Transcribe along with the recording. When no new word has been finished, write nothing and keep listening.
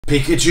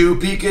Pikachu,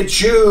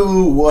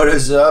 Pikachu! What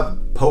is up,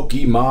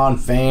 Pokemon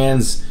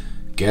fans?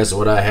 Guess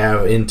what I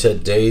have in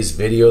today's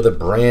video? The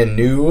brand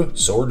new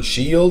Sword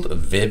Shield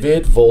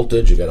Vivid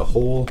Voltage. I got a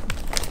whole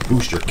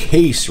booster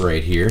case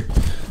right here.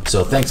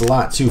 So thanks a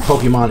lot to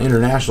Pokemon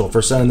International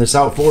for sending this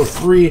out for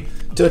free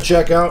to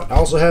check out. I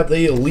also have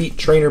the Elite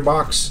Trainer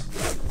Box,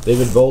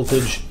 Vivid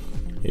Voltage.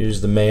 Here's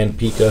the man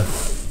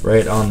Pika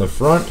right on the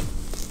front.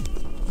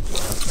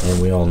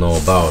 And we all know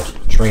about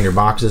trainer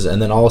boxes.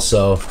 And then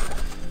also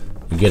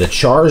you get a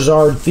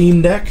Charizard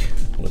theme deck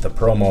with a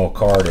promo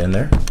card in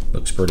there.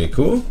 Looks pretty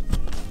cool.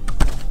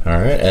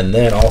 Alright, and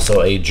then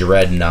also a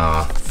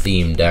Dreadnought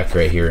theme deck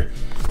right here.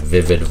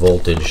 Vivid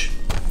Voltage.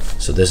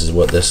 So this is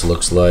what this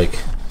looks like.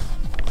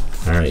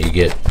 Alright, you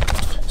get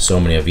so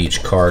many of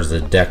each card,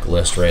 the deck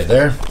list right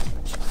there.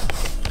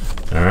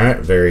 Alright,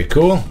 very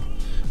cool.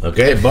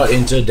 Okay, but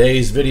in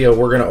today's video,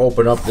 we're going to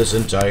open up this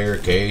entire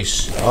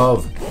case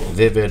of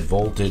Vivid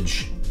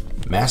Voltage,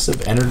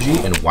 Massive Energy,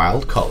 and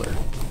Wild Color.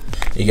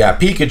 You got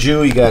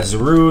Pikachu, you got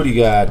Zarude, you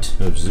got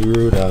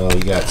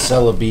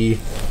Celebi,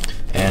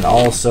 and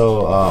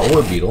also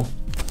Orbeetle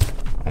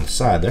on the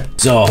side there.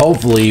 So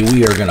hopefully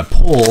we are going to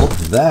pull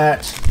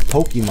that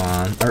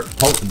Pokemon, or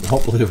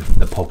hopefully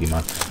the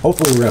Pokemon.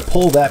 Hopefully we're going to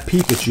pull that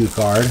Pikachu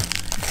card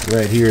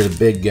right here, the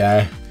big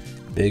guy.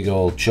 Big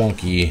old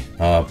chunky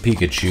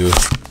Pikachu.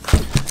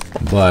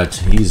 But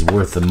he's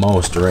worth the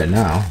most right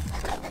now.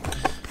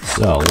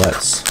 So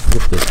let's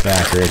flip this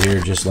back right here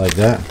just like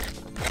that.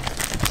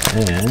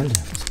 And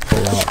let's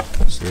pull out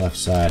this left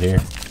side here.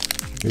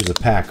 Here's a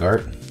pack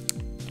art.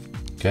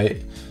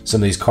 Okay,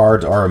 some of these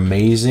cards are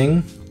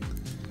amazing.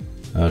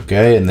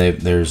 Okay, and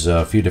there's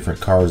a few different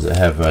cards that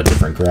have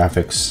different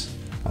graphics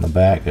on the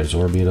back. There's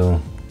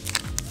Orbeetle.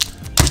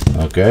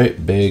 Okay,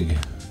 big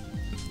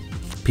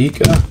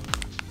Pika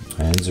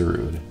and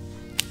Zarude.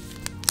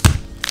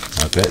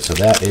 Okay, so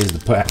that is the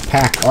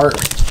pack art.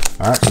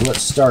 Alright, so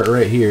let's start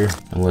right here.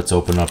 And let's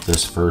open up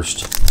this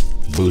first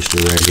booster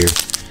right here.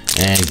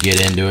 And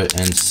get into it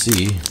and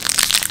see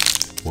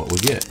what we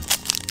get.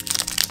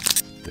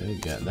 Okay,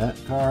 got that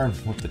card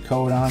with the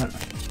code on it.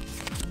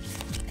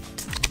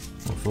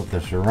 We'll flip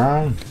this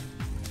around.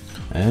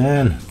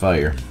 And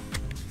fire.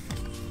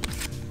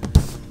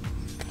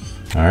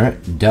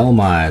 Alright,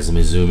 Delmise. Let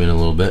me zoom in a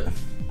little bit.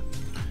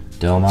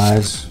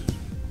 Delmise.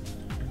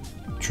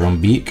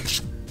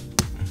 Trumbeak.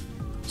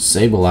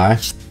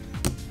 Sableye,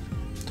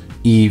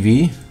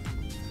 Eevee,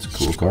 it's a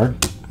cool card,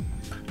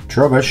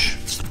 Trubbish,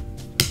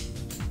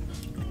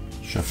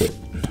 Shuffit,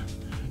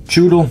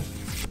 Choodle,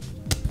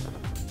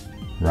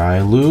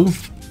 Railu,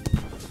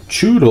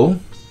 Choodle,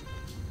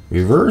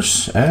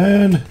 Reverse,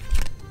 and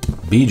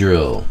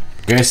Beedrill.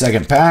 Okay,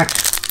 second pack,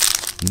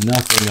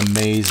 nothing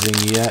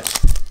amazing yet,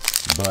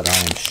 but I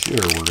am sure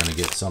we're going to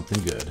get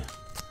something good.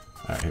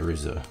 Alright, here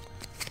is a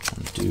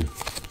 1, 2.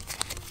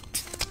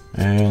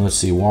 And let's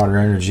see, Water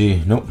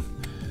Energy. Nope.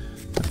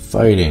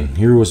 Fighting.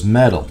 Here was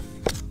Metal.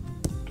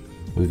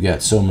 We've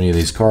got so many of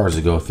these cards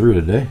to go through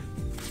today.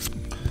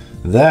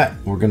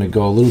 That, we're going to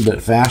go a little bit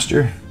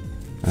faster.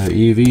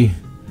 Eevee,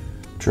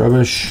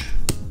 Trubbish,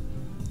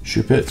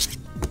 Shuppet,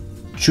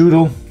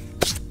 Choodle,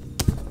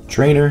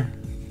 Trainer,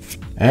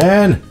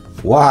 and,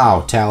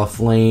 wow,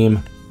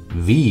 Talonflame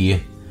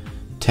V.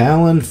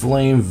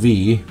 Talonflame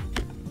V.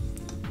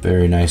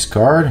 Very nice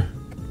card.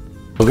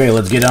 Okay,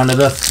 let's get on to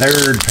the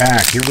third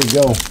pack. Here we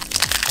go.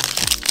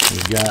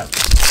 We've got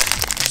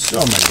so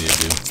many to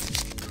do.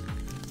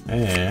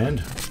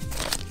 And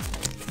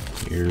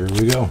here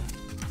we go.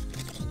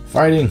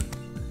 Fighting.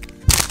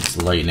 It's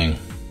Lightning.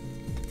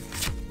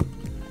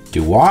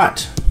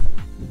 Duat.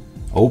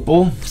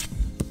 Opal.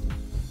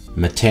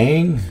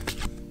 Metang.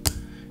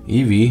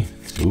 Eevee.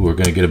 Ooh, we're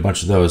going to get a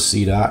bunch of those.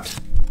 Seedot.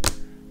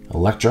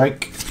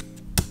 Electrike.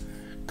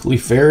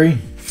 Clefairy.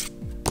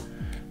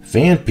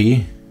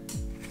 Phanpy.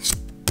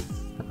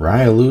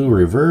 Railu,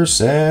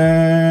 Reverse,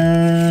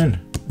 and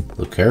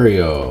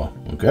Lucario.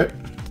 Okay.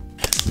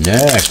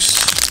 Next.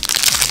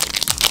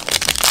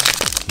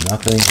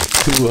 Nothing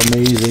too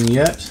amazing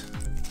yet.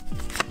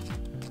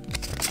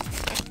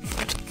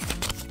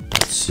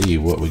 Let's see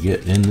what we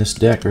get in this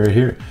deck right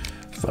here.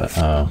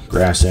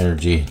 Grass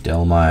Energy,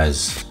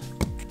 Delmise,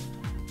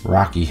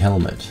 Rocky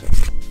Helmet,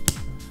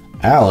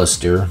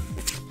 Alistair.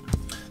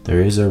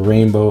 There is a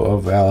rainbow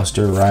of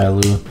Alistair,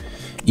 Railu,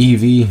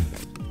 Eevee,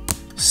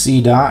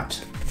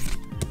 Seedot,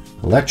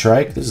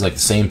 Electrike, this is like the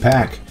same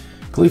pack.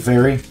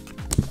 Clefairy,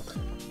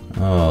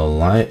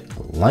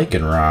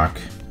 Lycanroc,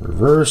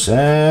 Reverse,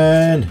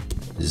 and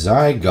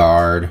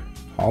Zygarde,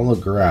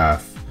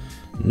 Holograph.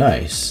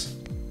 Nice.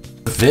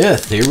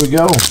 Fifth, here we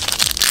go.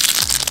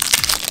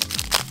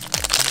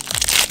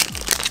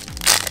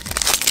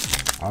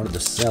 Out of the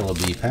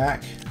Celebi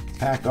pack.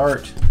 Pack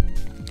art.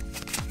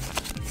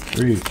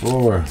 3,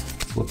 4,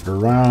 flip it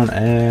around,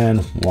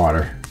 and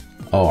water.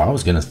 Oh, I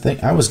was gonna say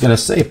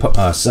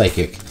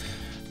Psychic.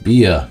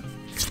 Bia,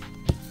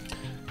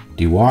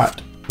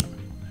 Dewott,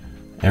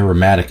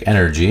 Aromatic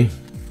Energy,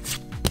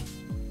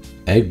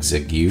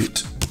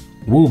 Execute,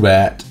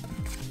 Woobat,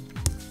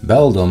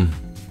 Beldum,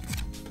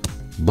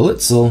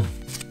 Blitzel,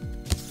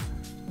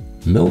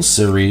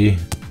 Milcery,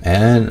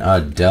 and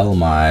a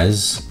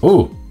Delmise.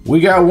 Oh,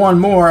 we got one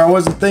more. I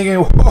wasn't thinking.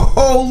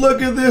 Whoa,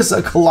 look at this.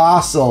 A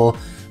Colossal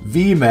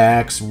V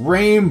Max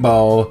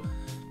Rainbow.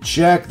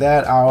 Check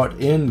that out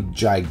in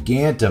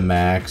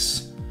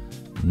Gigantamax.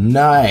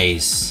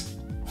 Nice.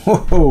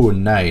 Whoa,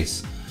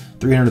 nice.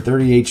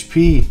 330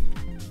 HP.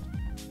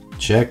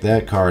 Check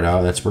that card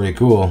out. That's pretty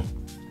cool.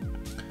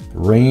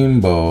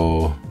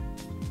 Rainbow.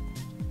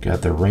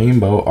 Got the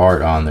rainbow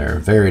art on there.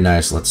 Very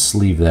nice. Let's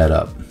sleeve that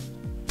up.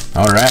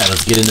 All right,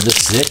 let's get into the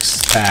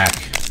 6-pack.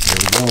 Here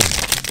we go.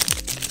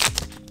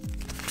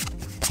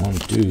 1,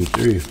 2,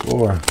 3,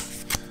 4.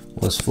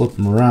 Let's flip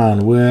them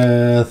around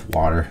with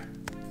water.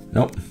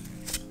 Nope.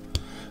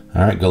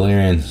 All right,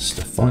 Galarian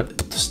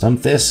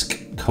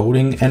Stunfisk,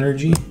 Coding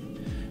Energy,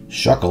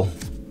 Shuckle,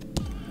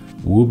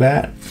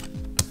 Woobat,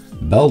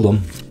 Beldum,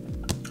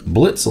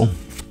 Blitzel,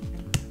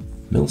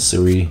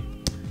 Milcery,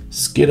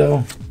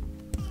 Skiddo,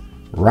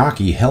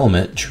 Rocky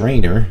Helmet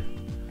Trainer.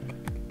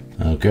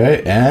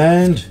 Okay,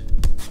 and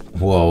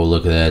whoa,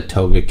 look at that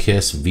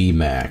Togekiss V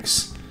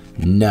Max.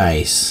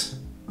 Nice.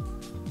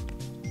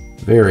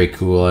 Very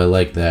cool. I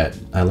like that.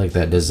 I like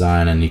that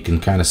design, and you can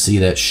kind of see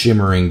that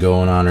shimmering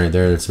going on right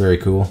there. That's very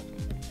cool.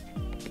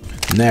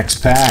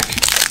 Next pack.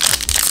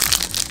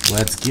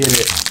 Let's get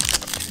it.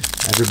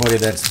 Everybody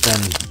that's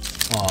been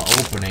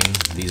opening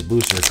these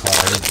booster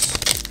cards,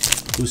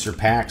 booster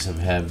packs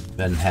have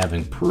been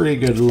having pretty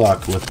good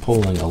luck with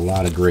pulling a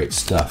lot of great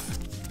stuff.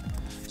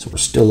 So we're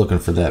still looking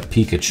for that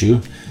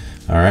Pikachu.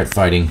 All right,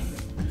 fighting.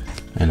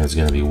 And it's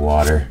gonna be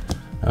water.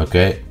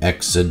 Okay,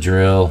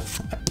 Excadrill,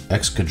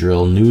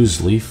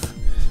 Nuzleaf,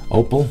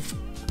 Opal,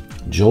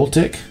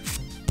 Joltik,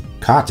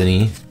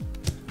 Cottony,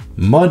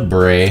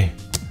 Mudbray,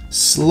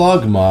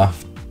 Slugma,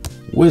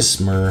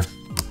 Whismur,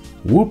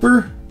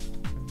 Wooper,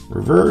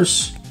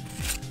 Reverse,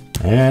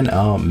 and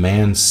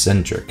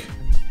Mancentric.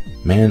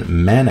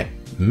 Manic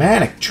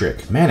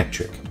Trick.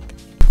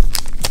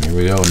 Here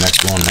we go,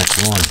 next one.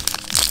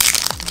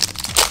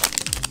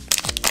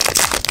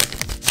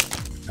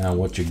 Now,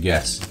 what's your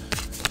guess?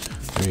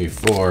 3,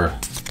 4.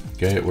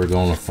 Okay, we're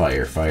going with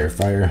fire.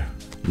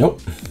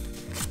 Nope.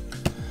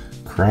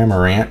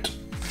 Cramorant,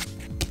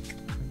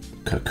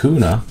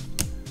 Kakuna,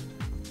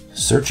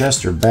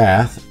 Sirchester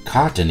Bath,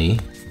 Cottony,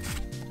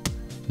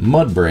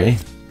 Mudbray,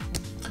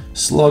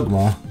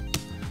 Slugma,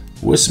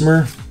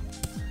 Whismur,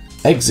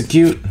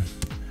 Execute,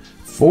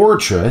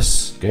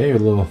 Fortress, okay, a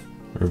little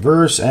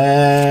reverse,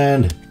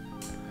 and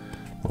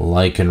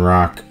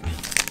Lycanroc.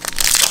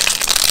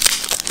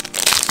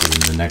 Get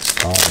in the next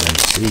card and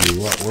see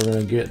what we're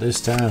gonna get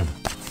this time.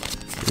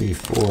 3,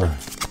 4.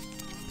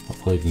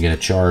 Hopefully we can get a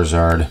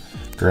Charizard,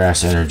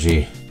 Grass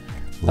Energy,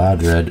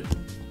 Loudred,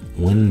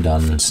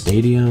 Windun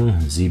Stadium,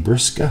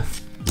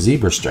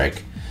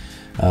 Zebrastrike,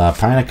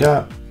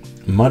 Pinica,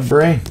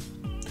 Mudbray,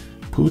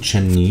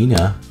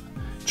 Puchanina,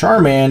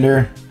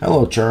 Charmander,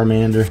 hello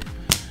Charmander,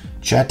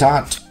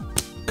 Chatot,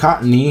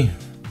 Cottony,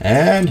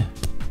 and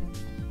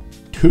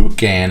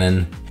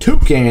Toucanon.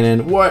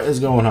 What is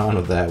going on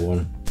with that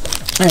one?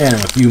 And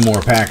a few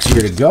more packs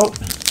here to go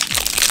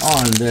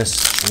on this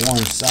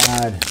one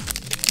side.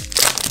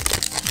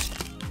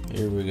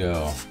 Here we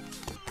go.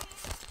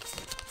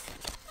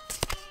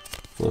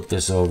 Flip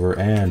this over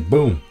and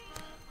boom.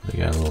 We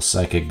got a little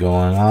psychic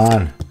going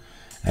on.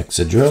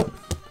 Excadrill,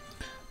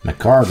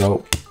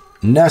 Macargo,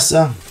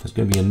 Nessa. There's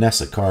going to be a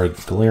Nessa card.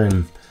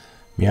 Galarian,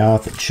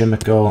 Meowth,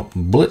 Chimico,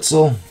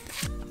 Blitzel,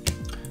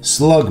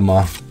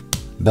 Slugma,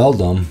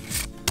 Beldum,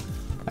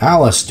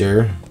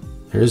 Alistair.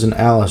 Here's an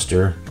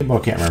Alistair. I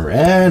can't remember.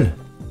 And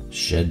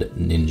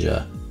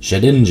Shedinja.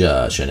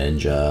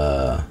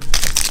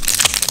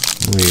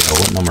 Here we go.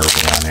 What number are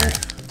we on here? I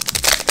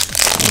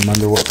don't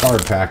remember what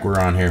card pack we're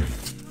on here.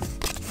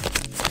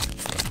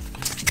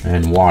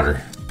 And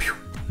water.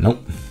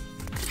 Nope.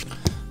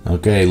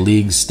 Okay,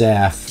 League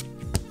Staff.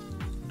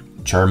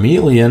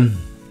 Charmeleon,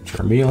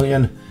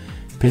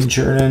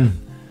 Pinchurnin,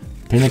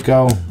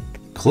 Pinico,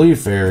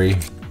 Clefairy,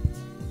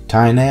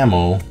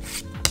 Tynamo,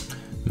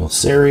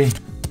 Milcery,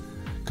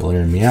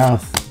 Galarian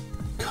Meowth,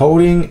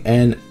 Coding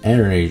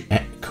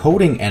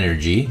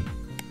Energy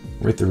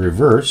with the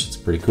reverse. It's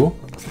pretty cool.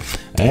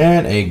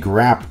 And a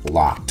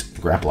Graplocked.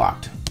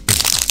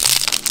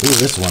 Ooh,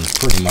 this one's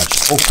pretty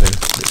much open.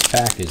 This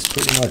pack is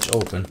pretty much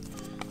open.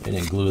 They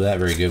didn't glue that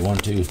very good. 1,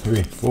 2,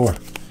 3, 4.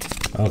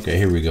 Okay,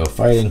 here we go.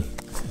 Fighting.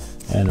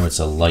 And it's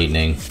a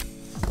lightning.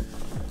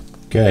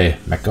 Okay,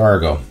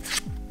 Macargo.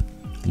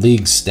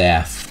 League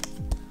Staff.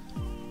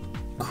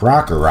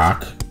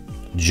 Crocorock.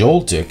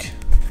 Joltik.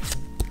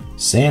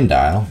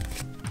 Sandile.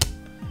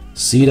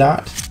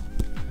 Seedot.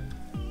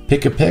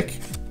 Pick-a-Pick.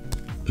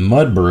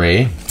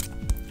 Mudbray.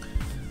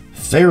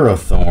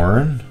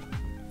 Ferrothorn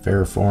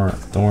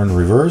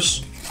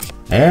Reverse.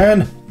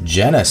 And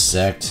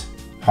Genesect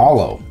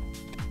Hollow.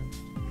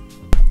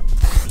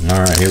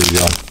 Alright, here we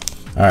go.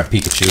 Alright,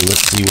 Pikachu,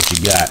 let's see what you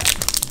got.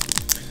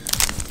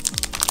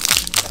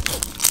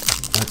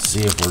 Let's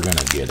see if we're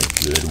gonna get a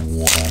good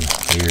one.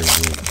 Here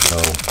we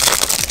go.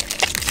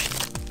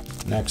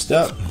 Next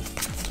up,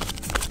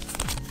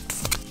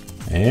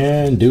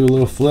 And do a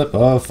little flip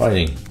of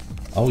fighting.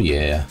 Oh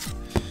yeah.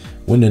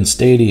 Winden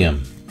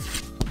Stadium.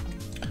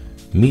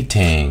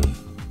 Metang.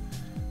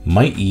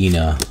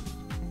 Mightyena.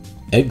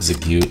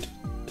 Execute.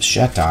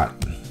 Shatot.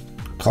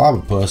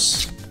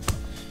 Clobopus.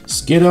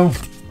 Skiddo.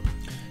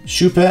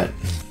 Choupette.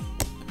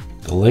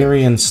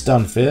 Galarian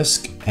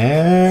Stunfisk.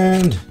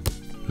 And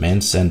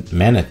Manic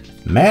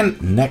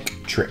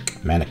Trick.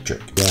 Yeah.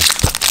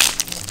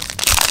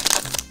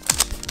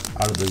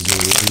 Out of the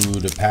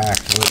Zarude pack,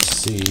 let's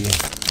see.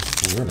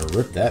 We're gonna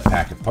rip that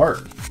pack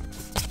apart.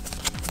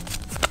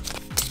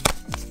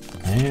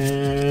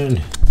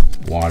 And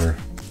water.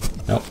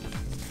 Nope.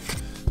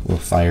 We'll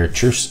fire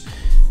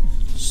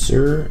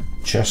Sir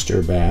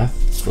Chester Bath.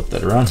 Flip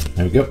that around.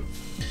 There we go.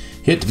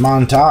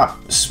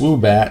 Hitmontop,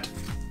 Swoobat,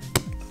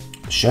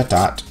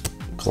 Shatot,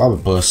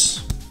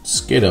 Clobopus,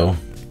 Skiddo,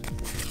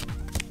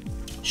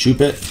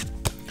 Choupette,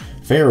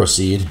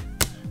 Ferroseed,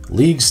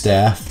 League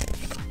Staff,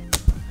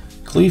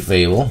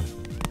 Clefable.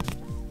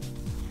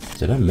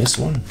 Did I miss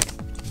one?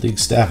 League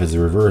Staff is the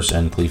reverse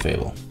and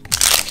Clefable.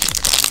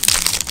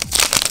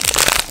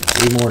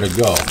 3 more to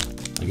go.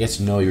 I guess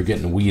you know you're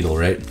getting Weedle,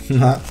 right?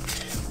 1,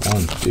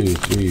 2,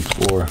 3,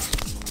 4.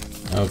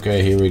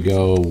 Okay, here we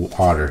go.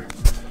 Water.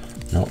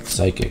 Nope,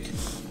 Psychic.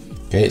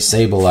 Okay,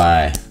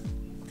 Sableye.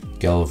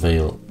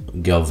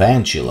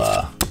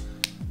 Galvantula.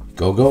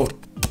 Go-Goat.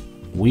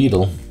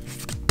 Weedle.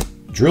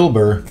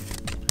 Drillbur.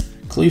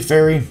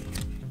 Clefairy.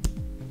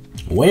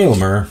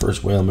 Whalmer.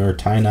 First Whalmer.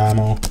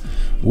 Tynamo.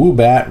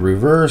 Woobat.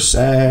 Reverse.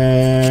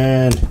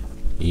 And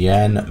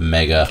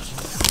Yanmega.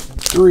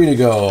 3 to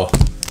go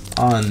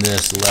on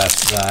this left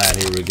side.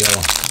 Here we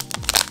go.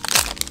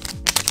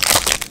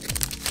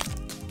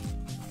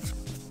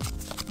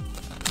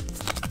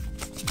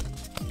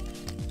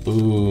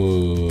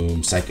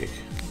 Boom. Psychic.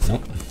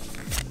 Nope.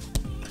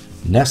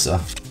 Nessa.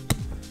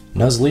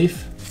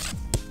 Nuzleaf.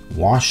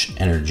 Wash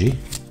Energy.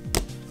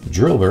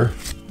 Drillbur.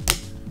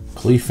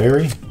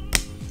 Clefairy.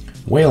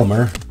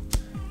 Whalmer.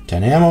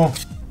 Tynamo.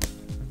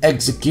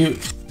 Execute.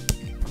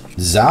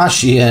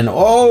 Zacian.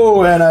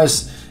 Oh, and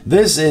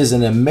this is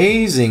an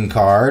amazing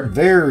card.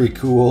 Very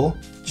cool.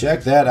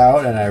 Check that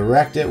out. And I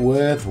wrecked it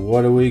with,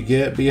 what do we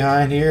get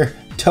behind here?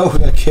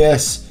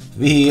 Togekiss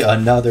V.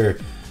 Another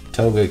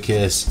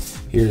Togekiss.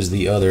 Here's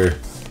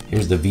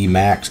the V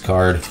Max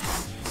card.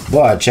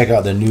 But check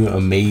out the new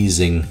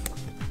amazing.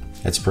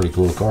 That's a pretty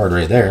cool card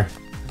right there.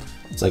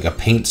 It's like a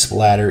paint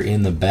splatter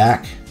in the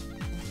back.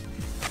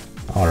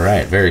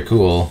 Alright, very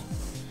cool.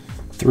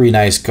 3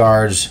 nice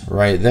cards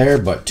right there,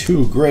 but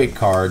 2 great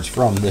cards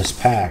from this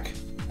pack.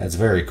 That's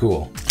very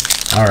cool.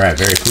 Alright,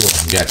 very cool.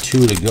 We got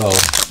 2 to go.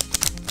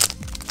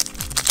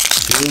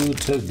 2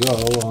 to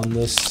go on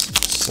this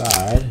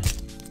side.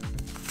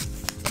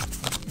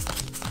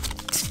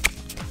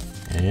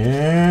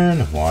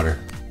 And water.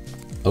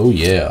 Oh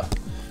yeah.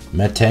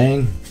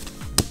 Metang.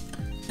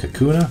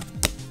 Kakuna.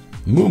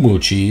 Moo Moo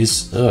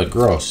Cheese. Ugh,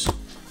 gross.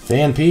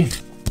 Fanpy.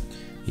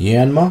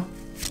 Yanma.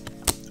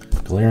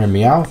 Galarian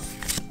Meowth.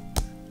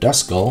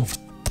 Duskull.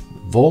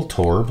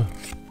 Voltorb.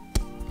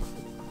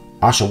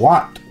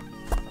 Oshawott.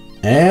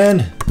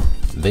 And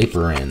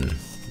Vaporeon.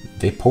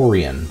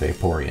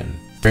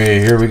 Okay,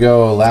 here we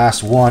go.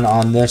 Last one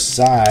on this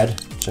side.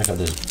 Check out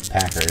this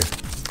pack right here.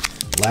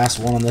 Last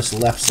one on this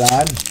left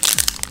side.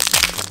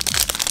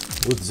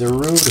 With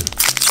Zarude.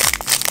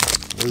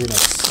 We're gonna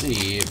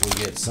see if we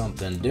get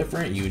something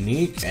different,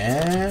 unique,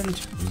 and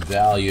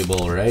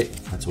valuable, right?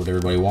 That's what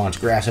everybody wants.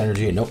 Grass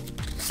Energy. Nope.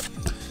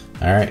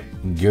 Alright.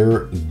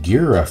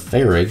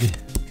 Girafarig.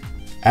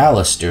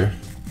 Alistair.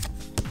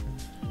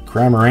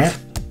 Cramorant.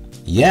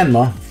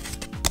 Yanma.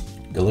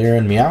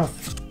 Galarian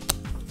Meowth.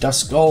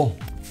 Duskull.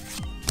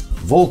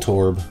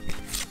 Voltorb.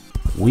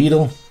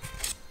 Weedle.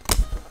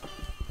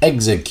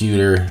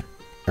 Executor.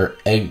 Or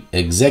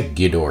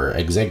Executor.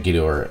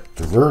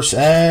 Reverse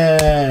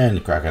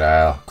and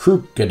Crocodile.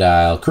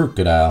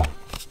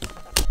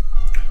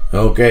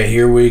 Okay,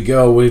 here we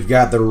go. We've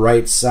got the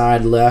right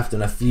side left,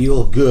 and I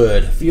feel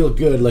good.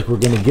 Like we're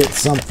gonna get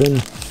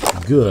something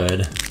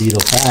good.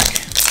 Beetle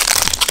pack.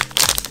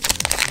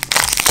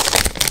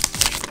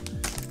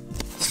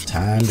 It's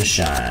time to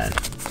shine.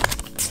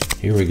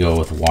 Here we go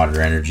with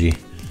Water Energy.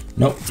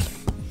 Nope.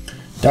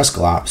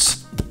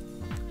 Dusclops.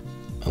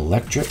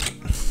 Electric.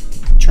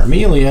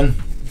 Charmeleon.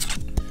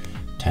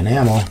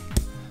 Tynamo.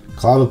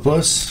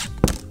 Clobopus.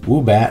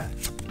 Woobat.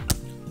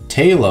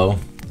 Talo.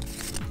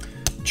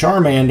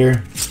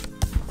 Charmander.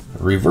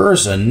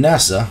 Reverse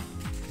Nessa.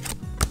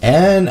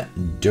 And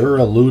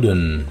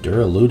Duraludon.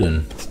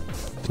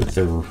 With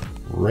the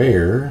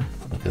rare.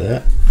 Look at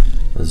that.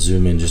 Let's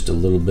zoom in just a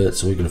little bit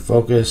so we can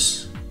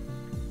focus.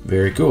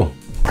 Very cool.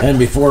 And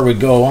before we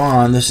go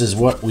on, this is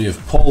what we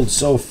have pulled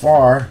so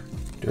far.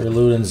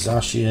 Duraludon,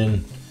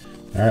 Zacian.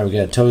 Alright, we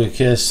got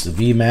Togekiss, the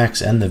V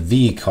Max, and the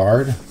V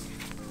card.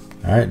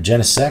 Alright,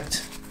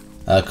 Genesect,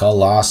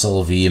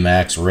 Colossal V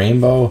Max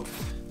Rainbow,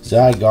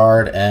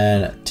 Zygarde,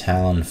 and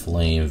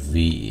Talonflame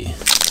V.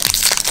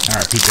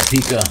 Alright,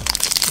 Pika.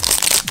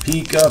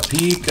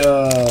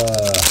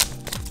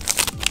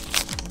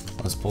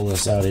 Let's pull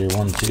this out here.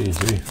 1, 2,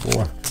 3,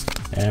 4.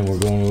 And we're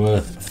going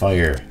with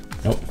fire.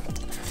 Nope.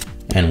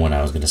 And when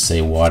I was going to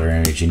say water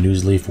energy,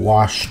 Newsleaf,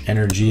 Wash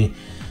Energy,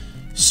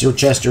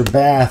 Sirchester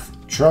Bath,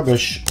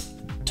 Trubbish,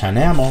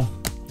 Tynamo,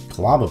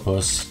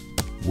 Clobopus,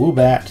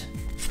 Woobat,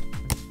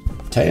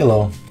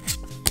 Tailo.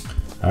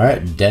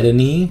 Alright,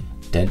 Dedenne,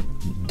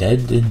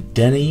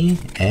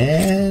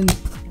 and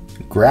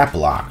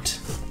Graplocked.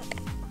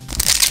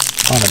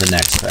 On to the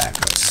next pack.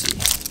 Let's see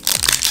if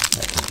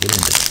I can get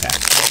into the pack.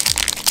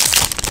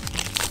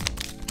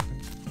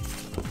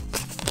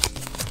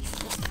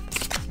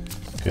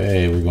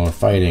 Okay, we're going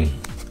fighting.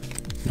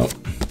 Nope.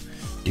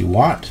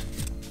 Dewott,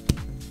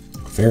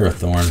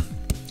 Ferrothorn,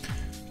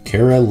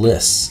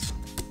 Caralis,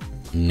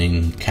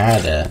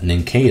 Nincada,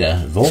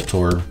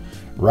 Voltorb,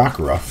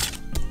 Rockruff,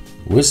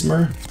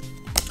 Whismur,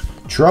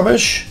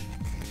 Trubbish,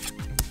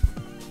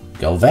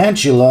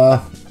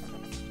 Galvantula,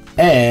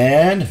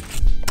 and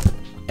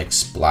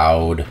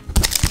Explode.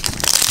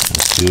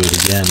 Let's do it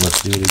again.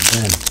 Let's do it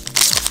again.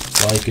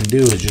 All you can do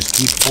is just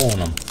keep pulling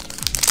them.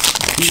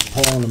 Keep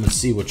pulling them and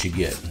see what you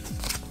get.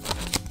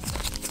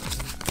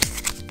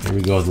 Here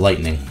we go with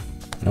lightning.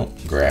 Nope,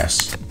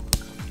 grass.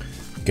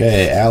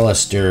 Okay,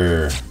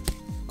 Alistair,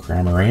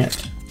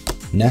 Cramorant,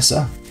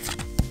 Nessa,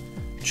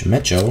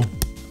 Chimecho,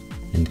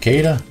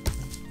 Nincada,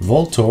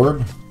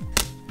 Voltorb,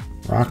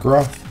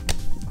 Rockruff,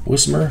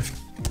 Whismur,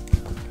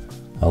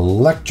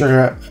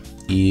 Electros.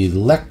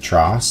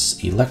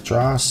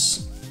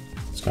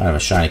 It's kind of a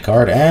shiny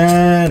card,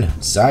 and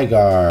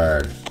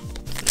Zygarde.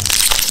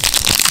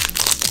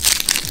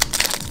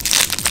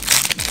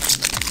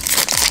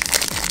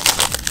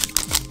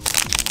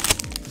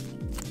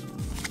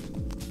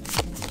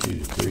 2,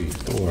 3,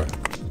 4.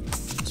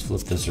 Let's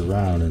flip this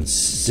around and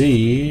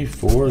see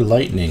for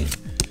lightning.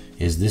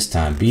 Is this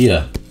time be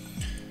a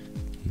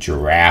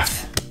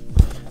Giraffe,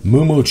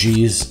 Moo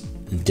Cheese,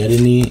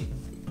 Dedenne,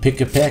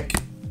 Pick-a-Peck,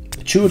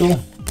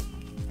 Choodle,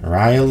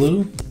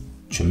 Riolu,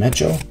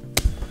 Chimecho,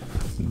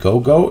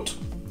 Go-Goat,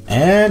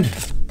 and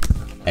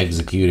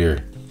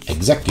Executor.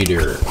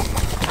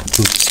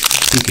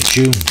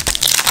 Pikachu.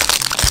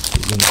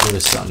 He's gonna give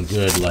us something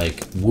good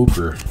like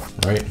Wooper,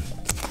 right?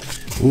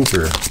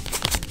 Wooper.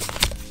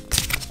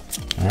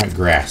 Alright,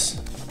 grass.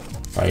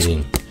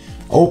 Fighting.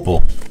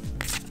 Opal.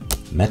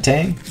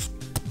 Metang.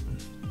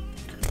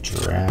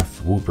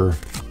 Giraffe. Wooper.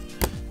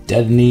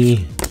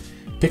 Dedenne.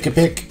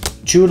 Pick-a-Pick.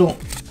 Choodle.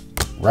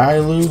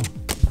 Riolu.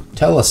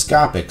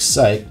 Telescopic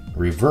Sight.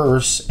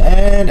 Reverse.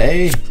 And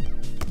a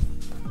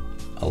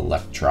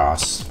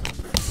Electros.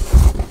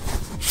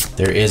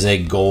 There is a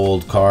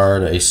gold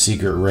card, a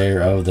secret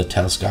rare of the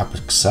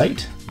Telescopic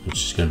Sight,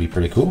 which is going to be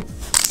pretty cool.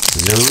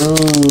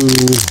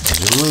 Zarude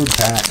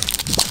pack.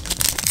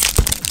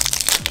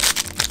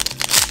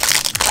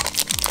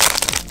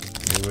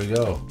 Here we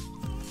go.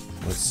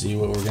 Let's see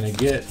what we're going to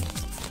get.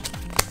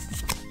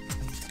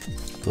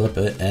 Flip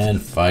it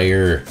and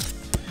fire.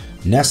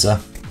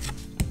 Nessa,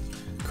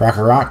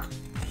 Krokorok,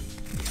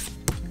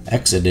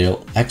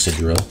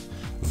 Exadrill,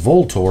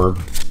 Voltorb,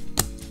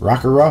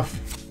 Rockruff,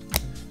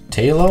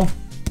 Tailo,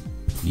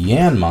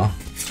 Yanma,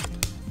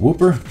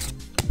 Wooper,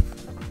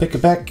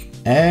 Pick-a-Peck,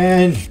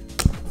 and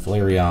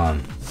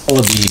Flareon.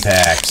 Celebi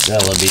pack,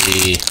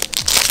 Celebi.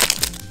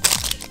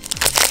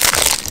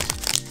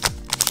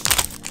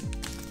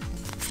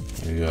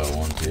 Here we go,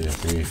 1, 2,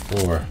 3,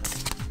 4.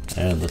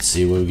 And let's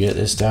see what we get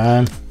this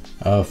time.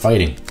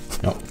 Fighting.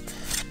 Nope.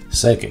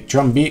 Psychic,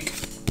 Drumbeak,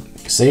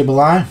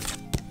 Sableye,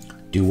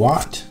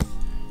 Dewott,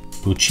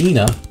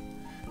 Puccina,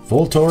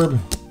 Voltorb,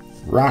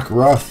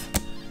 Rockruff,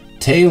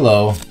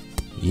 Tailo,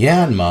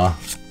 Yanma,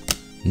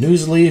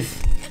 Newsleaf,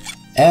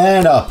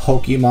 and a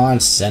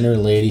Pokemon Center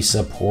Lady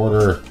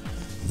supporter.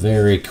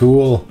 Very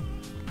cool.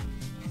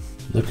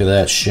 Look at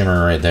that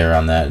shimmer right there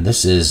on that.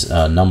 This is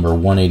number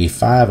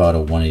 185 out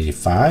of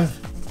 185.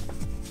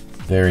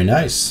 Very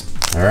nice.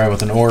 All right,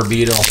 with an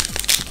Orbeetle.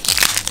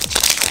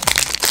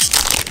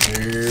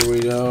 Here we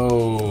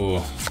go.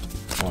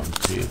 1,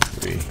 2,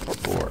 3,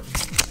 4.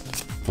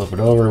 Flip it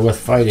over with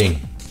fighting.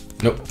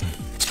 Nope.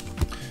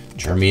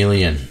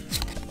 Charmeleon.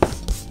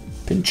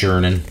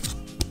 Pinchurnin.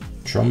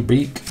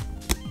 Trumbeak.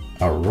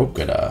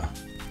 Arokuda.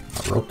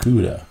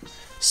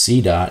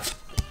 Seedot.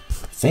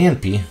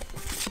 Phanpy.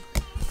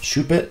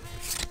 Shuppet.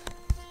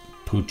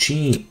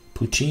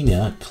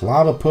 Puccina.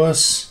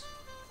 Clobopus.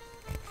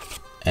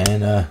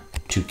 And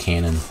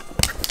Toucanon.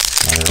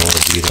 Another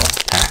Orbeetle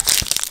pack.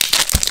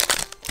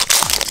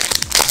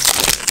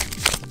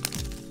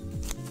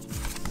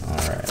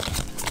 Alright.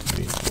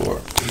 3,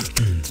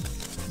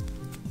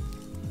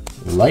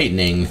 4.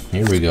 Lightning.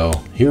 Here we go.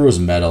 Hero's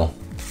Medal.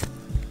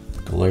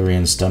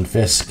 Galarian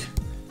Stunfisk.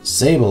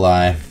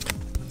 Sableye.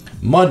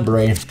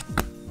 Mudbray.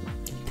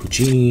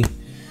 Puccini.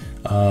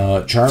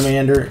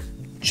 Charmander.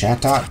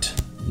 Chatot.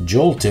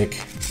 Joltik.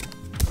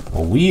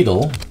 A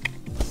Weedle.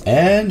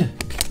 And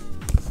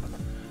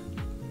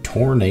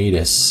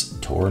Tornadus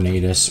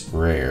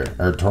rare.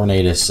 Or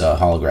Tornadus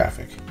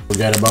holographic. We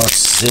got about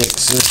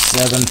 6 or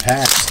 7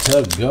 packs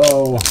to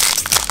go.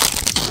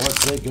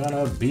 What's it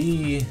gonna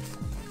be?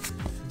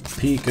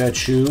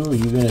 Pikachu,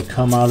 you gonna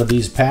come out of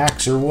these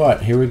packs or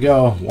what? Here we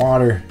go.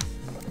 Water.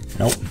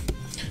 Nope.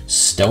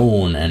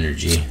 Stone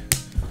energy.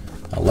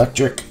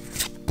 Electric.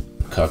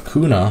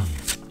 Kakuna.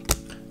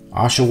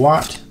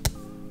 Oshawott.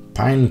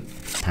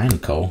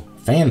 Pineco.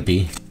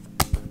 Phanpy.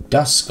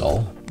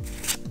 Duskull.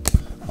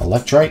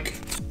 Electrike.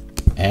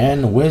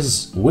 And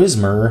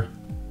Whismer.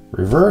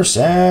 Reverse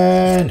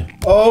and...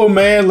 Oh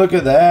man, look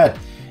at that.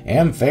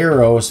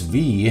 Ampharos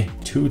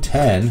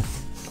V210.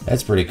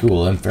 That's pretty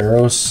cool.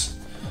 Ampharos.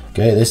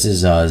 Okay, this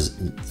is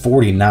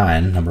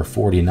 49, number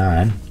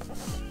 49.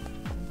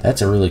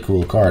 That's a really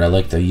cool card. I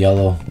like the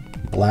yellow,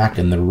 black,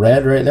 and the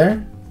red right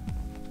there.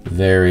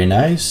 Very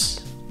nice.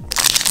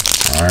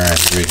 Alright,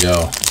 here we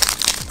go.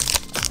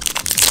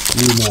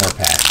 Few more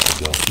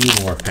packs. Few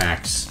more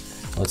packs.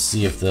 Let's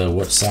see if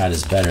what side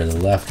is better, the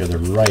left or the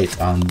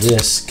right on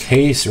this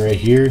case right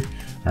here.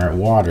 Alright,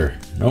 water.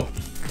 Nope.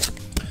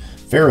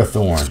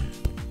 Ferrothorn.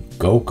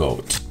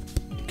 Gogoat.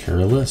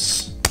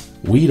 Careless.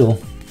 Weedle.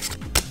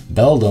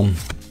 Beldum.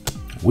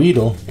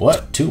 Weedle.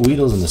 What? Two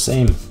Weedles in the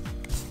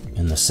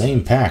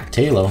same pack.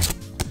 Talo.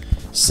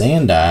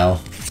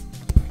 Sandile.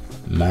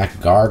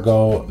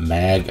 Magcargo,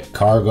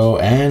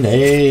 and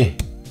a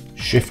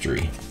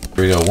Shiftry.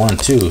 Here we go. 1,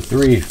 2,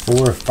 3,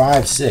 4,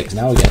 5, 6.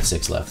 Now we got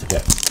 6 left.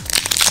 Okay.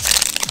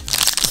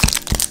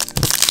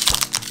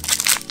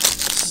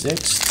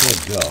 6 to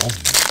go.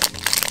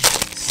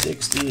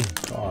 60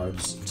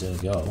 cards to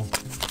go.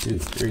 2,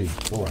 3,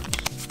 4.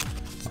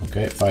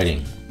 Okay,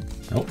 fighting.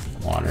 Nope,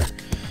 water.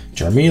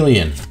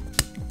 Charmeleon.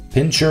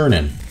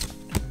 Pinchurnin.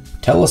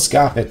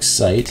 Telescopic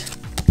Sight.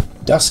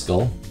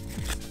 Duskull.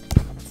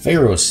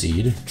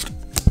 Ferroseed.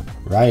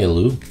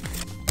 Riolu.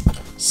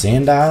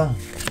 Sandile.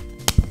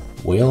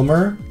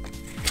 Whalmer.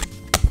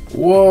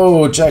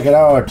 Whoa, check it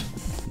out.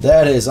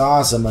 That is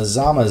awesome. A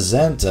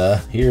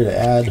Zamazenta here to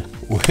add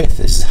with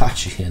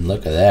Isachian.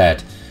 Look at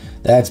that.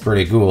 That's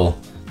pretty cool.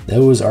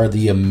 Those are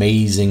the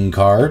amazing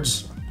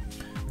cards.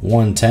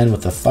 110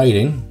 with the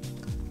fighting.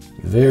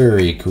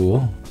 Very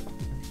cool.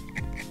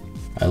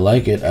 I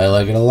like it. I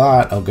like it a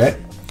lot. Okay.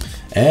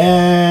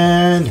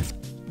 And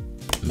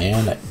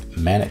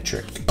Manic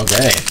Trick.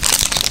 Okay.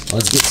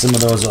 Let's get some of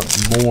those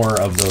more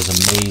of those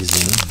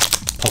amazing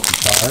Poke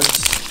cards,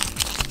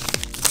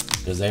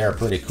 because they are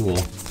pretty cool.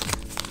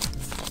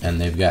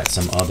 And they've got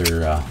some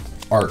other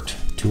art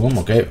to them.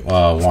 Okay.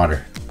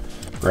 Water.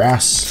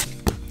 Grass.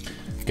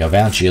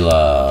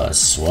 Galvantula.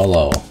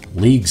 Swallow.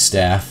 League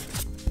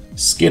Staff.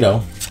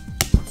 Skiddo.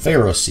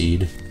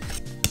 Ferroseed.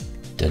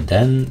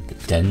 Dendi.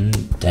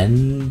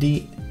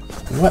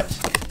 What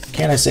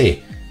can I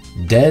say?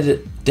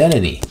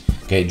 Denity.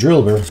 Okay,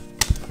 Drillbur.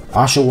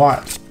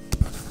 Oshawott.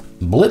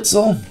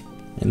 Blitzel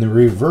in the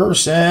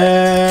reverse,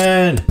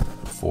 and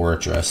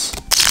Fortress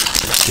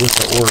with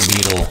the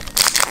Orbeetle.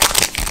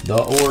 The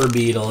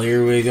Orbeetle,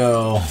 here we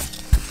go.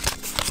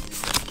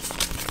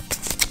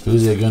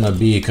 Who's it gonna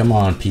be? Come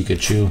on,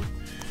 Pikachu.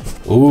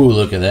 Ooh,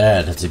 look at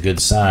that. That's a good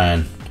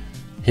sign.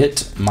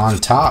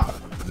 Hitmontop.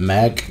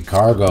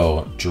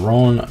 Magcargo.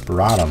 Drone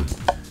Rodham.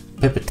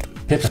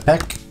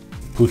 Pipapek.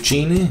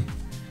 Puccina.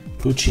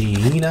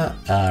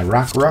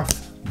 Rockruff.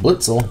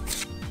 Blitzel.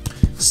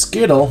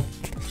 Skittle.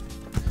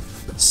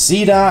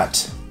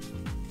 C-Dot.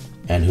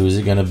 And who's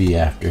it gonna be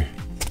after?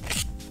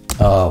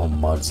 Oh,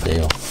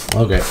 Mudsdale.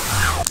 Okay.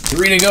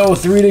 3 to go,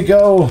 3 to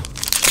go.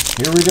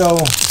 Here we go.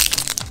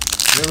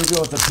 Here we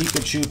go with the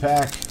Pikachu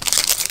pack.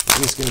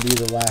 This is gonna be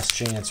the last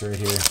chance right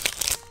here.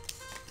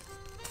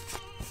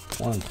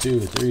 1, 2,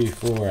 3,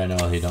 4. I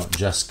know they don't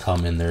just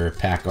come in their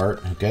pack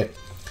art. Okay.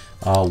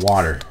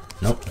 Water.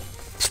 Nope.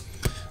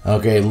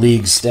 Okay,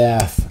 League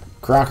Staff.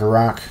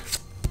 Crocorock.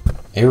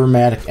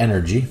 Aromatic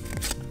Energy.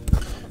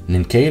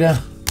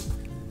 Nincada.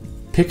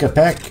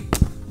 Pikapek.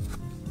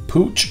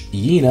 Pooch.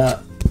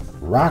 Yena.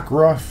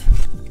 Rockruff.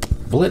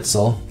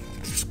 Blitzel.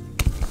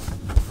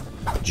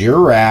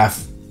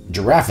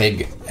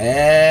 Giraffig.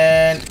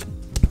 And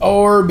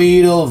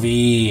Orbeetle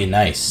V.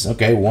 Nice.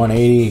 Okay,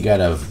 180. Got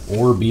a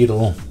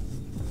Orbeetle.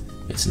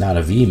 It's not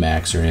a V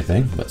Max or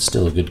anything, but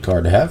still a good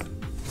card to have.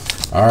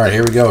 Alright,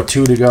 here we go.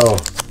 2 to go.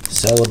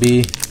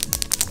 Celebi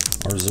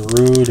or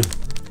Zarude.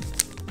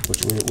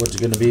 What's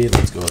it going to be?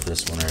 Let's go with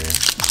this one right here.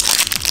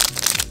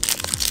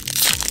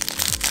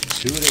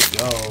 2 to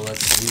go.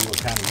 Let's see what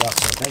kind of luck.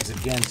 So thanks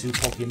again to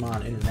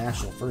Pokemon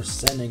International for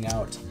sending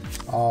out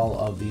all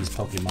of these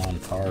Pokemon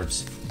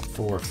cards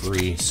for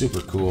free.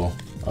 Super cool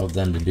of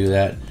them to do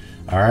that.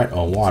 Alright,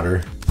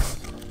 water.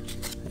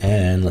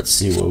 And let's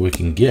see what we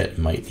can get.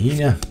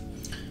 Mightyena,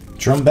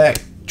 Trumbeak,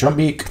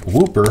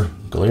 Wooper,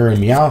 Galarian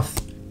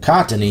Meowth,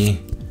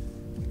 Cottony,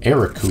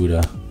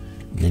 Arrokuda,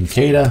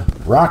 Nincada,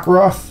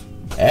 Rockruff,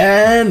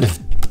 and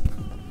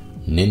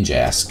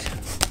Ninjask.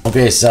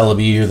 Okay,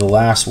 Celebi, you're the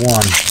last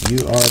one.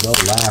 You are the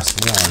last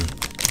one.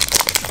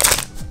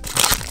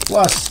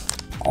 Plus,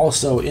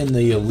 also in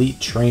the Elite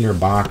Trainer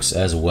box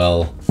as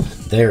well,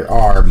 there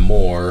are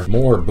more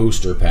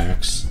booster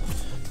packs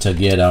to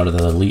get out of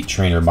the Elite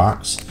Trainer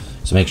box.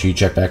 So make sure you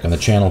check back on the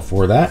channel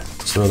for that.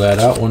 Let's throw that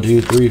out. 1,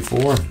 2, 3,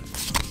 4.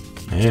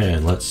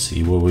 And let's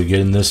see what we get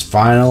in this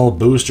final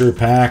booster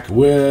pack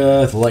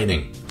with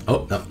Lightning.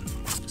 Oh, no.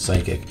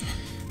 Psychic.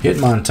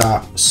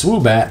 Hitmontop,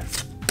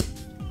 Swoobat,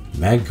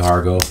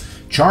 Magcargo,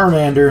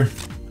 Charmander,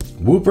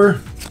 Wooper,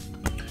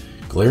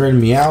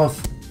 Galarian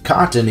Meowth,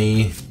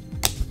 Cottony,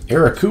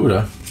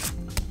 Arrokuda,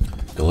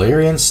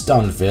 Galarian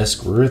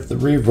Stunfisk with the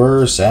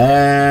reverse,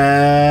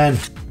 and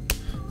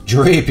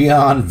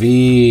Drapion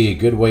V.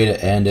 Good way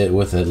to end it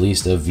with at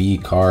least a V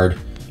card.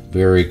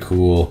 Very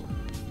cool.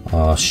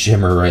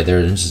 Shimmer right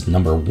there. This is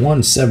number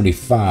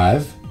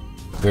 175.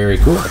 Very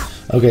cool.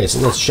 Okay, so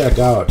let's check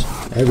out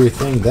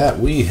everything that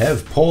we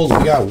have pulled.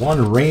 We got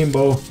one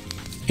rainbow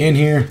in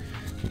here.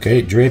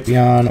 Okay,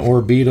 Drapion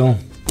Orbeetle.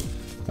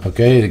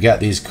 Okay, they got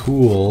these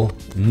cool,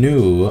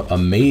 new,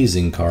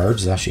 amazing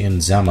cards. Actually in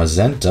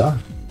Zamazenta.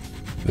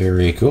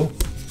 Very cool.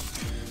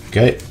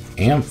 Okay,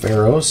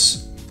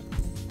 Ampharos.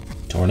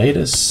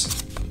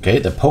 Tornadus. Okay,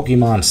 the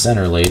Pokemon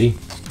Center lady.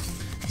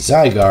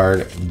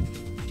 Zygarde.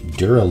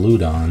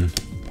 Duraludon.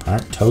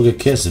 Alright,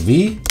 Togekiss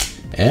V.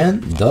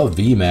 And the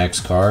V Max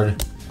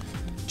card.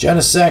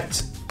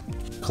 Genesect.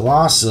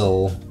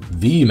 Colossal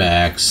V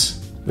Max.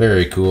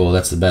 Very cool.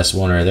 That's the best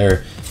one right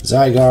there.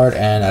 Zygarde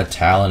and a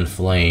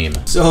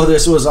Talonflame. So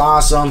this was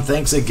awesome.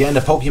 Thanks again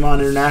to Pokemon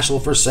International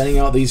for sending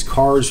out these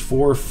cards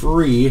for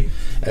free,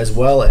 as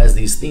well as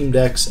these theme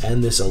decks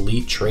and this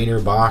Elite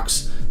Trainer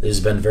box. This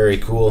has been very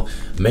cool.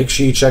 Make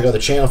sure you check out the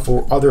channel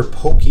for other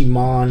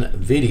Pokemon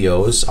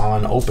videos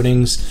on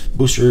openings,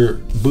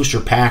 booster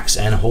packs,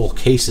 and whole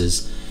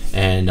cases.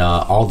 And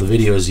all the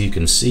videos you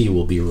can see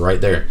will be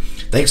right there.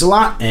 Thanks a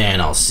lot,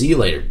 and I'll see you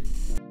later.